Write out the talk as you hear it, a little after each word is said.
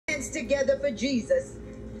hands together for Jesus.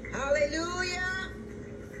 Hallelujah.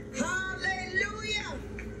 Hallelujah.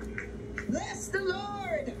 Bless the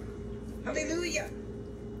Lord. Hallelujah.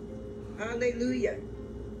 Hallelujah.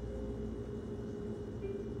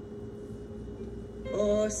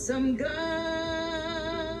 Awesome God,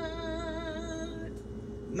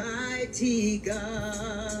 mighty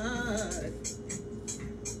God,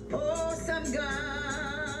 awesome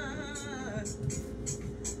God,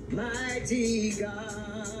 mighty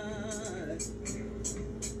God,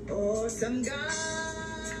 awesome God,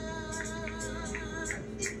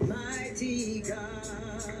 mighty God,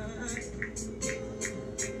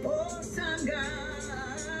 awesome God,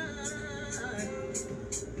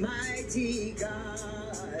 mighty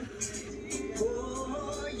God.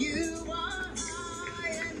 For you are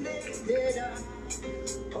high and lifted up,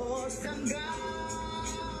 awesome God.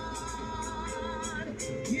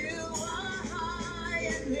 You are high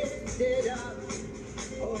and lifted up,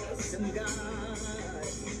 awesome God.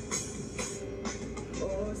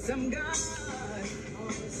 Awesome God,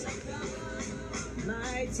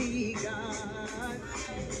 mighty God,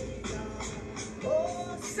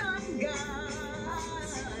 awesome God.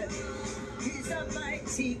 He's a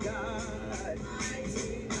mighty God,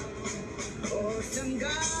 awesome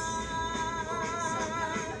God,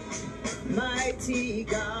 mighty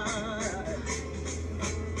God,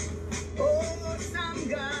 awesome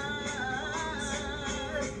God,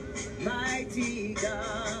 mighty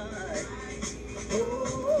God.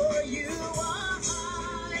 Oh, you are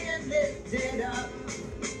high and lifted up,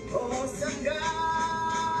 awesome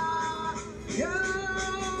God. You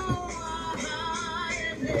are high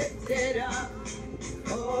and lifted up,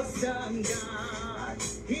 awesome God.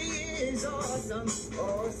 He is awesome,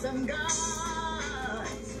 awesome God,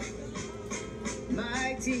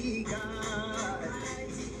 mighty God,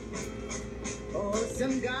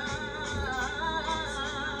 awesome God,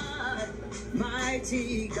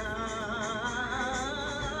 mighty God,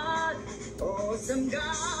 awesome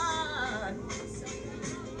God,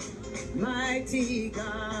 mighty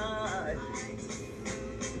God,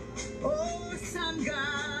 awesome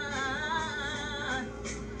God,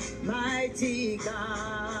 mighty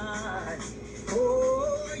God.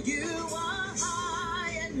 Oh, you are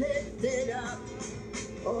high and lifted up,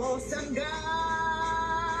 awesome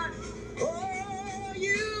God. Oh,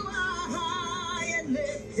 you are high and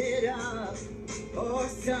lifted up,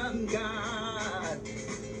 awesome God.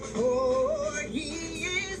 Oh, he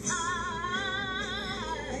is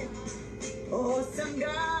high, awesome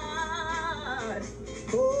God.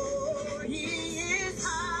 Oh, he is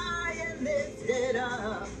high and lifted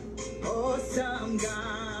up, awesome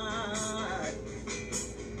God.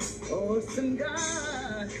 Awesome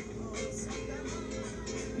God,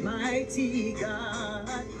 mighty God,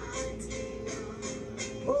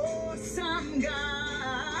 awesome God,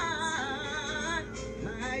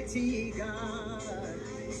 mighty God,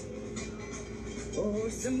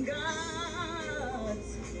 awesome God,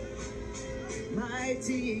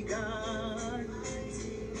 mighty God,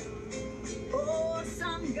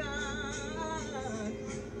 awesome God,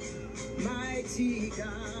 mighty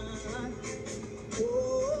God.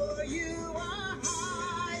 Oh, you are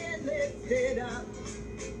high and lifted up,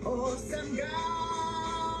 awesome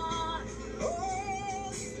God.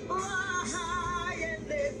 Oh, you are high and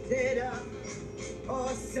lifted up,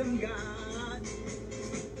 awesome God.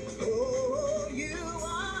 Oh, you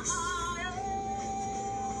are high,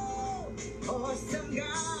 oh, awesome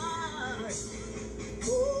God.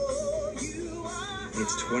 Oh, you are high.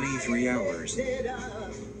 It's 23 hours.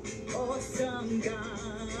 Awesome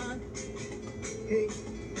God. Hey,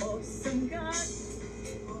 awesome God.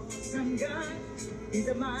 Awesome God. He's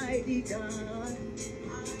a mighty God.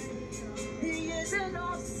 He is an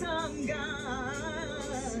awesome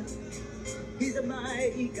God. He's a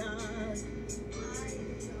mighty God.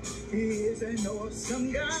 He is an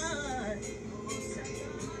awesome God.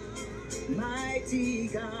 Mighty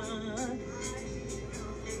God.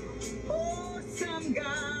 Awesome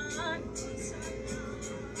God.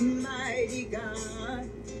 Mighty God.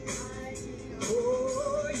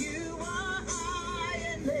 Oh, you are high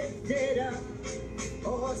and lifted up,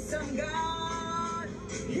 awesome God.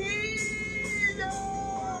 He's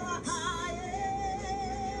high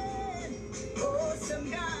and awesome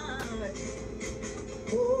God.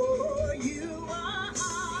 Oh, you are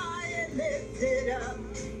high and lifted up,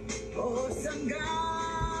 awesome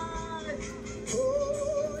God.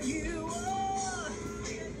 Oh, you are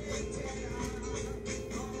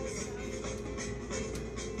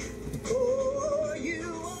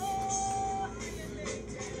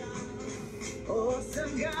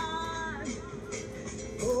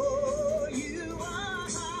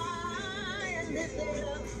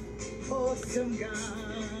Awesome God.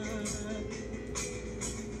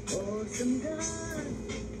 Awesome God.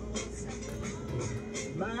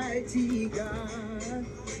 Mighty God.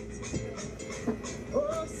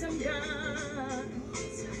 Awesome God.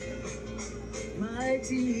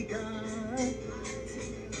 Mighty God.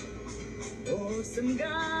 Awesome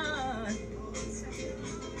God.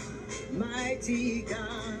 Mighty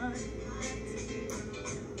God.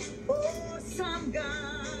 Awesome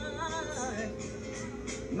God.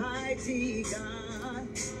 Mighty God.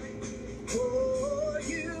 Oh,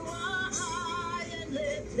 you are high and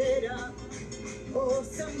lifted up.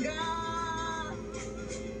 Awesome God.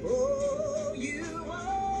 Oh, you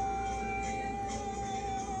are.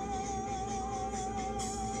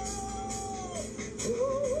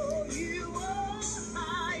 Oh, you are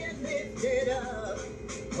high and lifted up.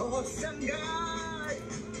 Awesome God.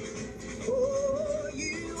 Oh,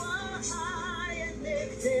 you are high and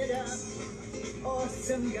lifted up.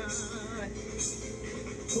 Awesome God.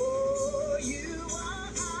 Oh, you are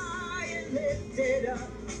high and lifted up.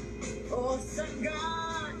 Awesome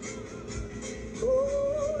God.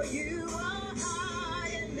 Oh, you are high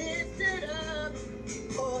and lifted up.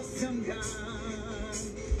 Awesome God.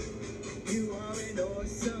 You are an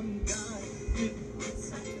awesome God.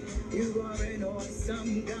 You are an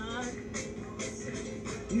awesome God.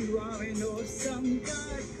 You are an awesome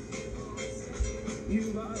God.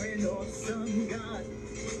 You are an awesome God.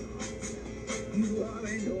 You are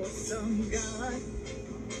an awesome God.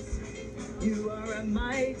 You are a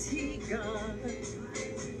mighty God.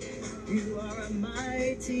 You are a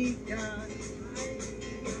mighty God.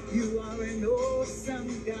 You are an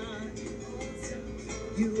awesome God.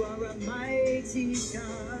 You are a mighty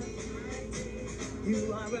God.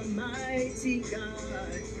 You are a mighty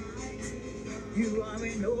God. You are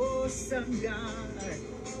an awesome God.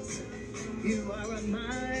 You are a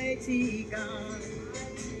mighty God.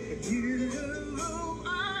 You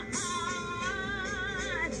are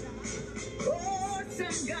high,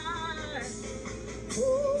 awesome God.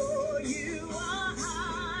 Oh, you are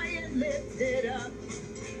high and lifted up.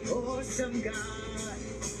 Awesome God.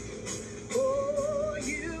 Oh,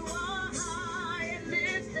 you are high and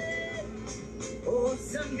lifted.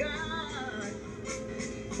 Awesome God.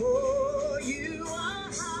 Oh, you are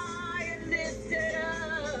high and lifted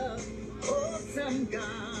up. Awesome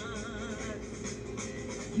God.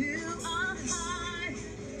 You are high.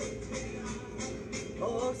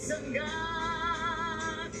 Awesome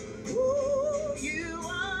God. Oh, you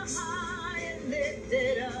are high and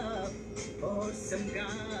lifted up. Awesome God.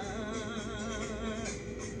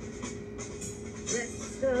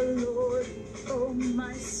 Bless the Lord, oh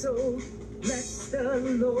my soul. Bless the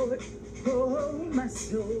Lord, oh my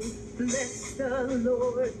soul. Bless the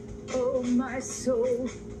Lord, oh my soul.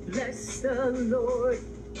 Bless the Lord,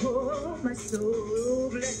 oh my soul.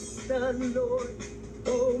 Bless the Lord,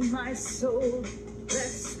 oh my soul.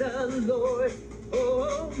 Bless the Lord,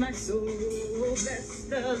 oh my soul. Bless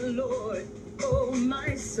the Lord, oh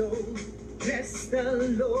my soul. Bless the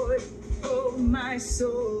Lord, oh my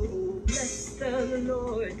soul. Bless the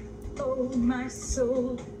Lord, oh my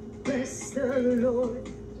soul. Bless the Lord,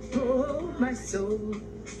 oh my soul.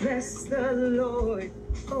 Bless the Lord,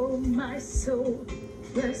 oh my soul.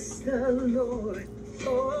 Bless the Lord,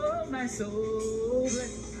 oh my soul.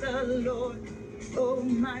 Bless the Lord, oh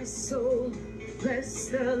my soul. Bless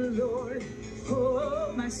the Lord, oh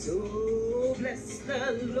my soul. Bless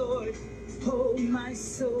the Lord, oh my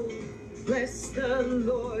soul. Bless the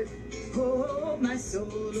Lord, oh my soul.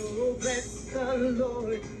 Oh, bless the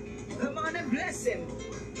Lord. Come on and bless him.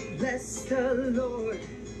 Bless the Lord,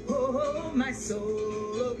 oh my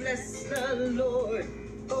soul. Bless the Lord,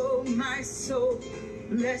 oh my soul.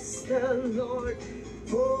 Bless the Lord,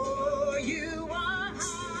 for you are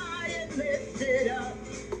high and lifted up.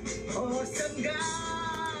 Awesome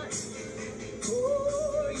God,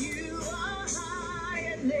 oh, you are high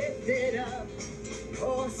and lifted up.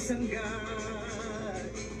 Awesome God,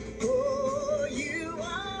 oh, you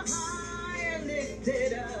are high and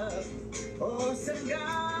lifted up. Awesome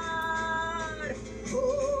God,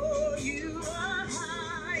 oh, you are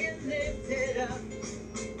high and lifted up.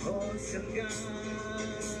 Awesome God,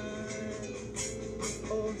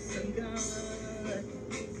 awesome God,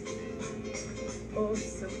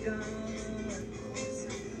 awesome God,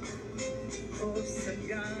 awesome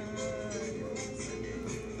God,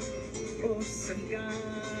 awesome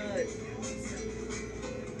God,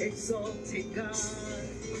 exalted God,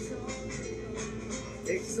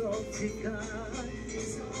 exalted God,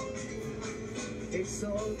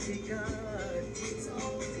 exalted God,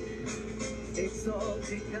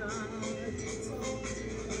 exalted God.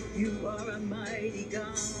 You are a mighty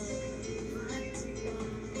God.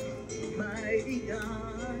 mighty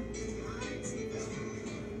God, mighty God,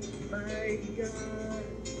 mighty God,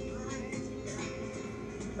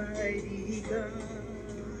 mighty God,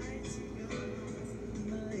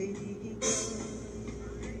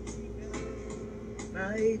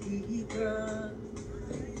 mighty God,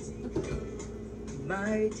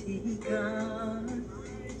 mighty God,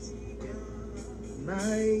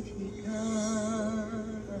 mighty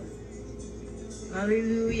God.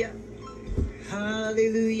 Hallelujah,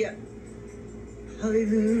 hallelujah,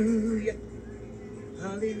 hallelujah,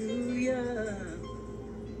 hallelujah.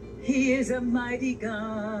 He is a mighty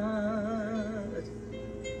God.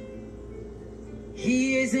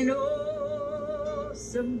 He is an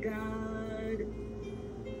awesome God.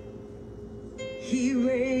 He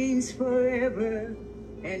reigns forever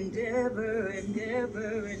and ever and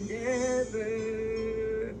ever and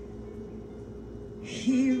ever.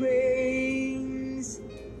 He reigns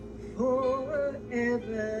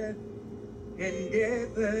forever and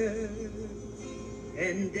ever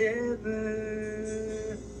and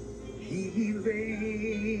ever. He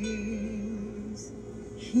reigns.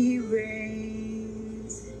 He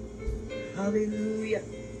reigns. Hallelujah.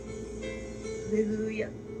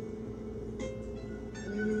 Hallelujah.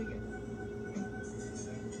 Hallelujah.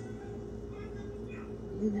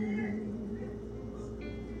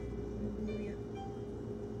 Hallelujah.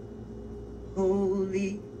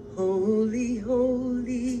 Holy, holy,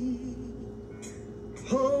 holy.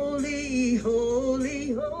 Holy,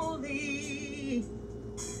 holy, holy.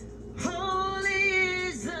 Holy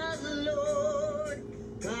is the Lord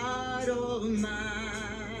God Almighty.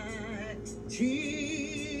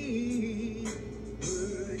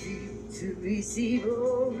 Worthy to receive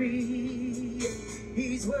glory.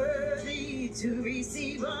 He's worthy to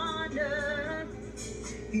receive honor.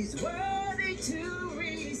 He's worthy to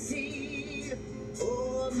receive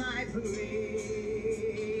all my praises.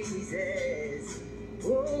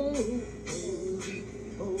 Oh, holy,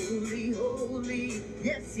 holy, holy.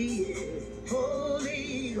 Yes, he is.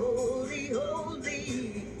 Holy, holy,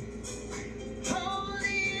 holy.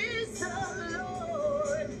 Holy is the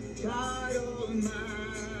Lord God Almighty.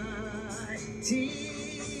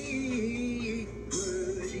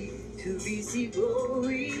 Worthy to receive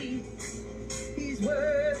glory. He's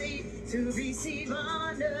worthy to receive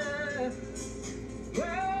honor.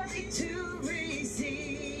 Worthy to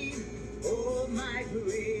receive all my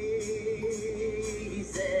praises.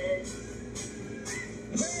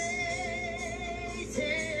 Praise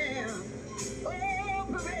him. Oh,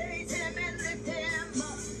 praise him and lift him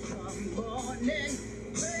up. Come on and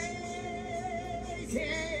praise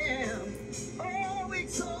him. Oh,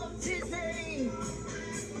 exalt his name.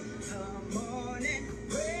 Come on and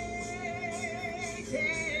praise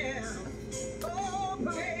him. Oh,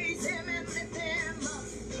 praise him and lift him up.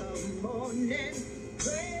 Come on and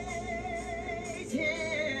praise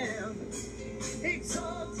him.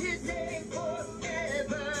 Exalt his name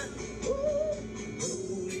forever. Oh,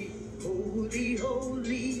 holy, holy,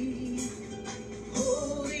 holy.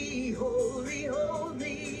 Holy, holy,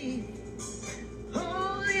 holy.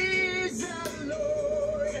 Holy is the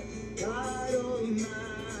Lord God Almighty.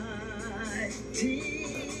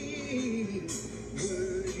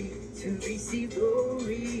 Worthy to receive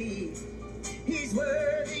glory. He's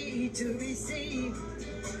worthy to receive.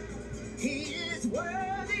 He is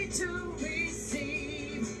worthy to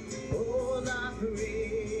receive all our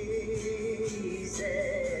praises.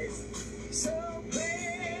 So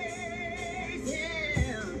praise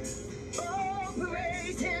him. Oh,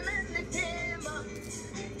 praise him and lift him up.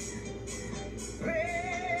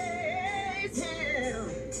 Praise him.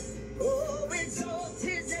 Oh, exalt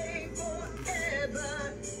his name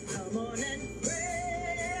forever. Come on and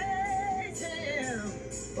praise him.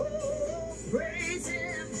 Oh, praise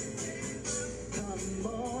him. Come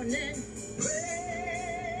on and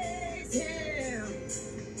praise him.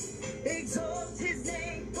 Exalt his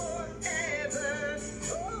name forever.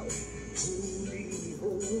 Oh, holy,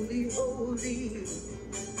 holy, holy.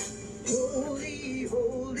 Holy,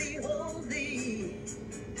 holy, holy.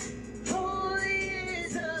 Holy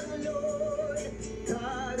is the Lord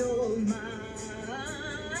God Almighty.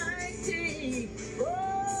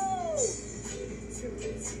 Oh,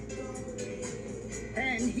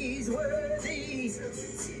 and he's worthy.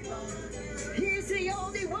 He's the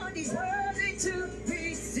only one. He's worthy to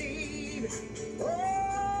receive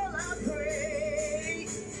all our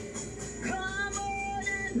praise. Come on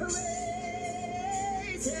and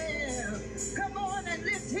praise him. Come on and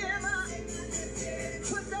lift him up.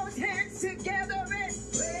 Put those hands together and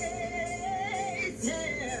praise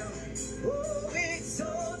him. Oh,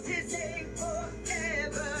 exalt his name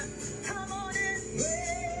forever. Come on and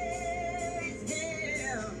praise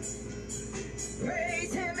him.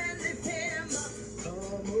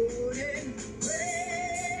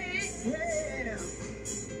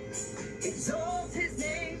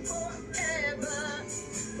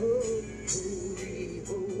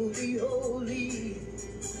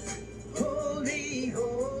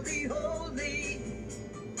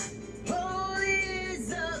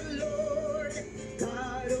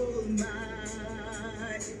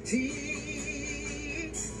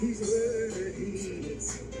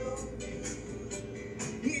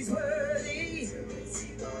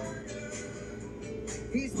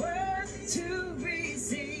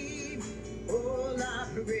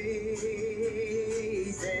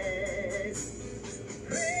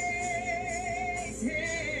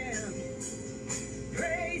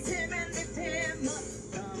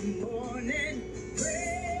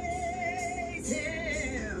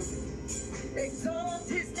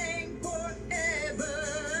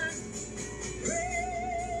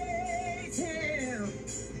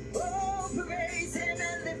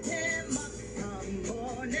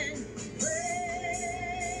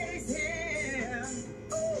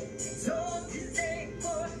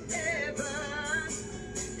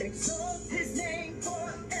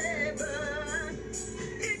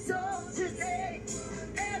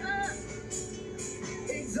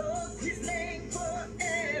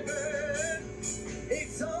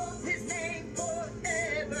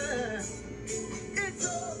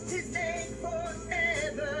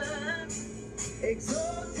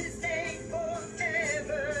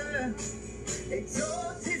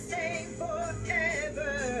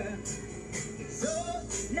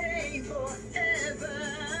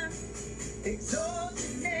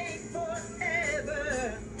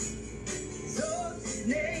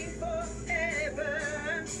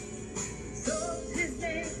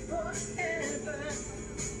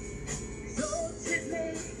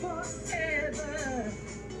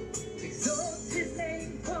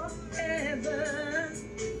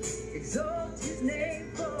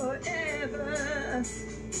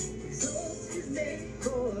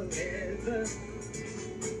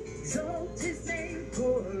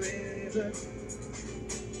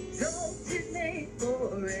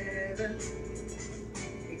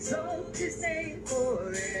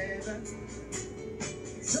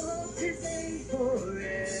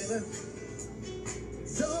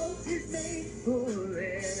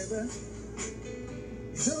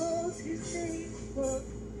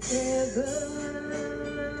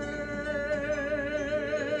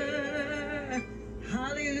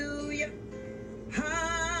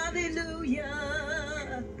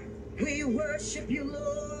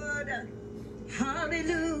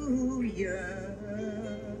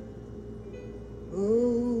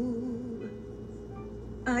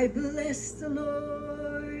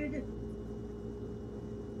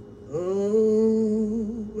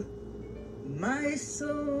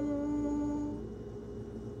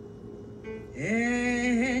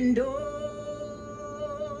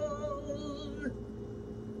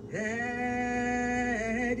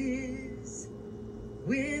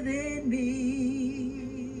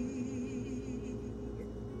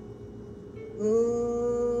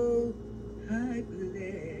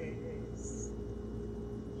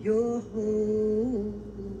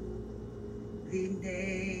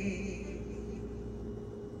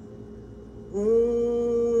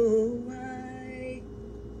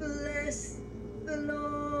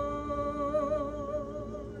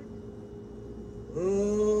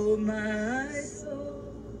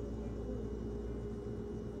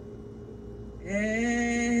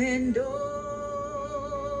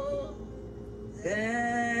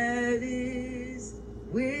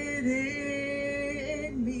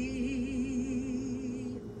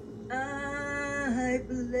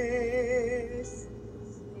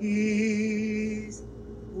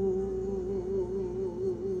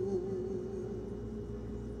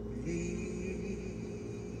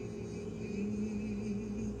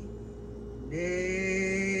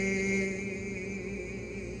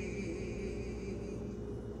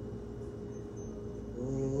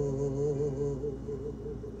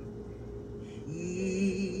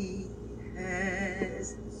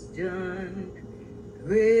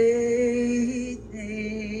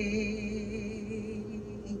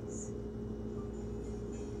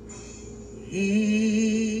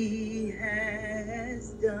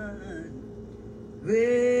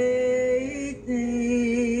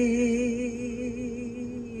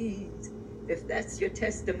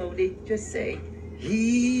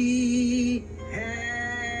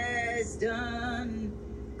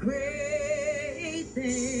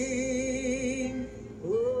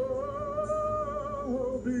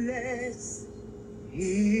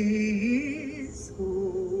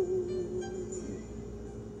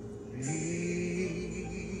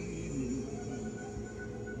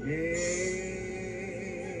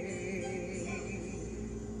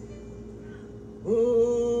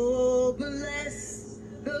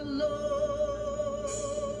 Lord,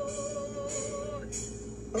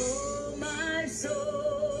 oh my soul,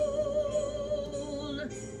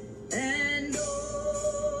 and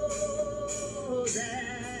all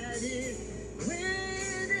that is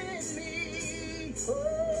within me.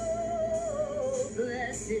 Oh,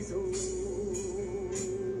 bless His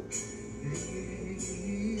holy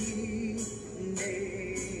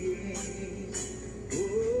name.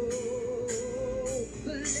 Oh,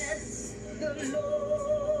 bless the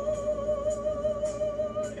Lord,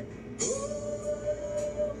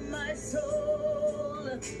 oh my soul,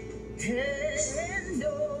 and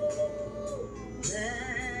all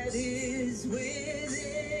that is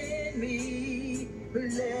within me.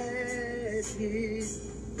 Bless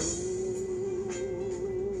His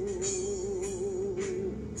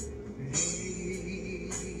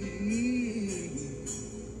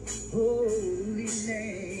holy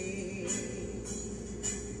name.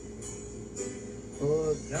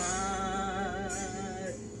 For God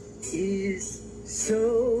is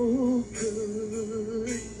so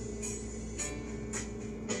good.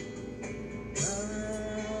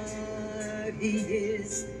 God, He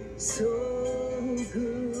is so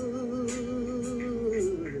good.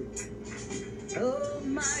 Oh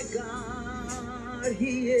my God,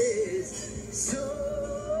 He is so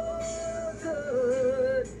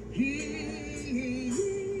good. He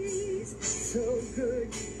is so good.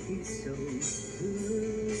 He's so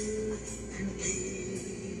good to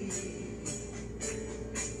me.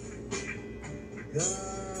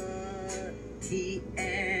 God, He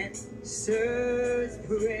answers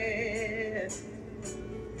prayer.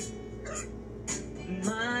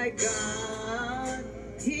 My God,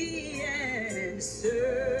 He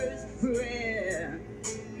answers prayer.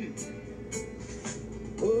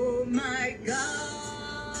 Oh my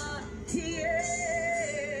God, He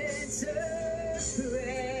answers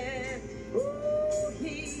prayer. Oh,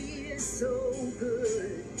 He is so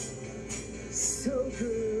good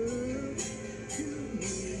to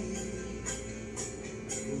me.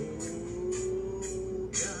 Oh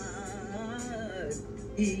God,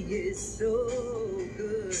 He is so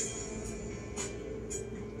good.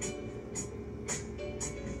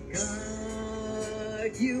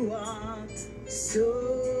 God, You are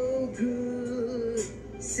so good.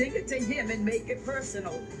 Sing it to Him and make it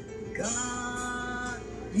personal. God,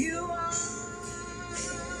 You are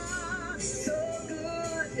so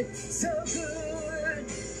good, so good,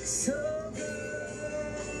 so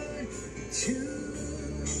good to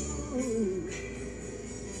me.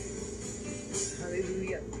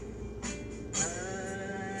 Hallelujah.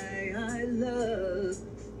 I love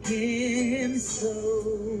Him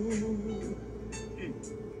so.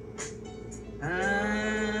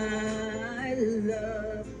 I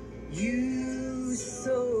love You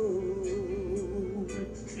so.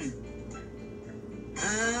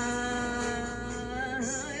 I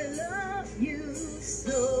love You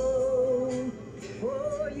so.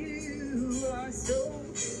 For You are so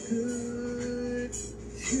good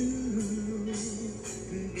to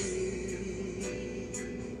me.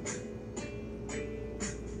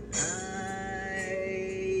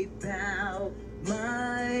 I bow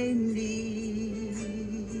my knees.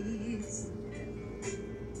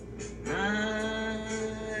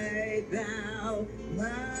 I bow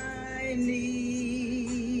my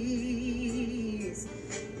knees.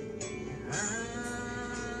 I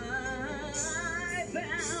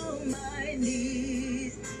bow my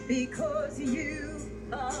knees because You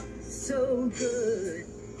are so good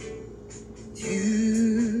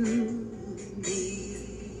to me.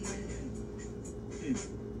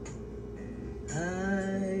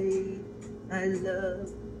 I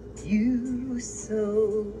love You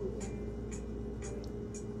so.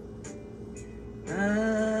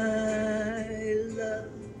 I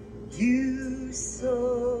love You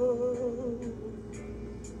so.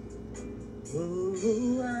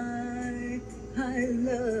 Oh, I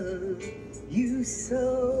love You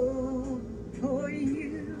so. For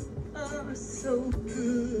You are so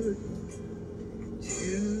good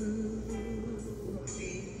to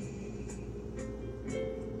me.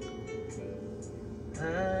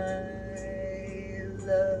 I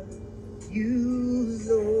love You,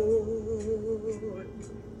 Lord.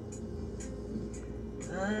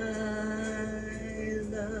 I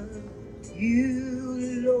love You,